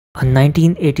A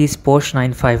 1980s Porsche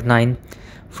 959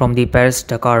 from the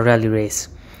Paris-Dakar Rally race.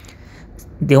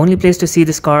 The only place to see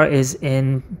this car is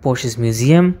in Porsche's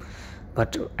museum,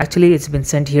 but actually it's been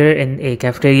sent here in a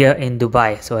cafeteria in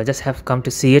Dubai. So I just have come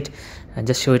to see it and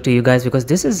just show it to you guys because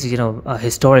this is, a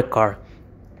historic car.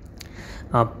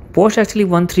 Porsche actually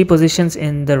won 3 positions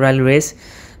in the rally race,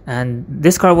 and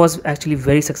this car was actually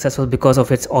very successful because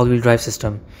of its all-wheel drive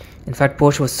system. In fact,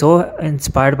 Porsche was so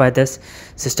inspired by this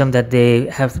system that they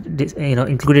have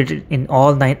included it in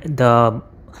all the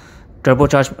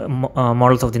turbocharged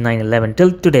models of the 911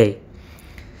 till today.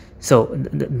 So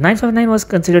the 959 was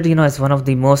considered as one of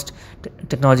the most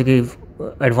technologically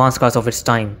advanced cars of its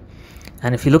time.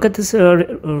 And if you look at this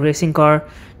racing car,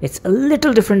 it's a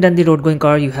little different than the road going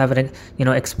car. You have an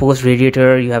exposed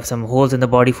radiator, you have some holes in the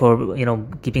body for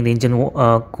keeping the engine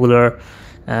cooler,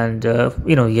 and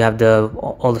you have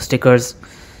all the stickers.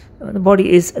 The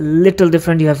body is a little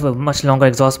different. You have much longer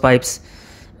exhaust pipes,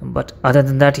 but other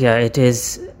than that, yeah, it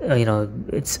is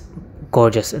it's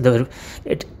gorgeous.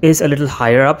 It is a little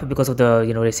higher up because of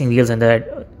the racing wheels and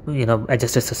the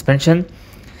adjusted suspension,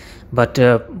 but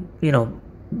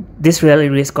this rally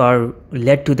race car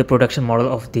led to the production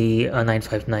model of the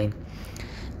 959,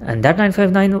 and that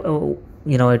 959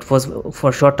 it was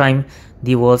for a short time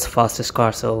the world's fastest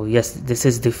car. So yes, this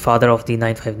is the father of the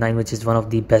 959, which is one of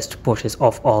the best Porsches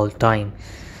of all time.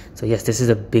 So yes, this is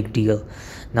a big deal.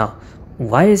 Now,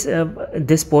 why is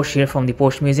this Porsche here from the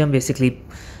Porsche Museum? Basically,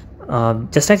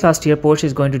 just like last year, Porsche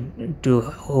is going to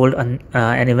hold an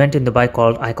event in Dubai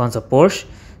called Icons of Porsche.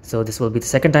 So this will be the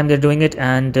second time they're doing it,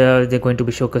 and they're going to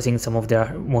be showcasing some of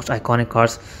their most iconic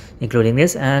cars, including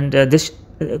this. And this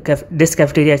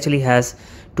cafeteria actually has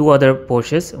 2 other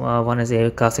Porsches. One is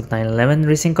a classic 911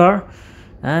 racing car,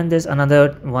 and there's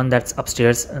another one that's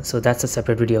upstairs. So that's a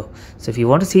separate video. So if you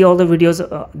want to see all the videos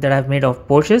that I've made of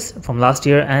Porsches from last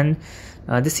year and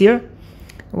this year,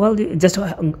 well, just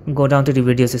go down to the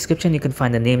video's description. You can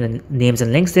find the names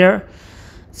and links there.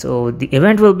 So the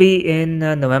event will be in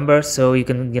November, so you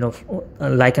can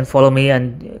like and follow me,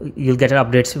 and you'll get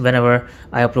updates whenever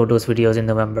I upload those videos in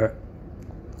November.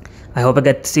 I hope I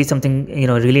get to see something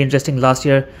really interesting. Last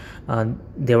year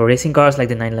there were racing cars like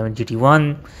the 911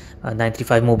 GT1,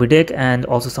 935 Moby Dick, and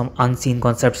also some unseen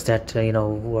concepts that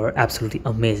were absolutely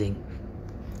amazing.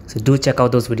 So do check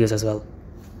out those videos as well.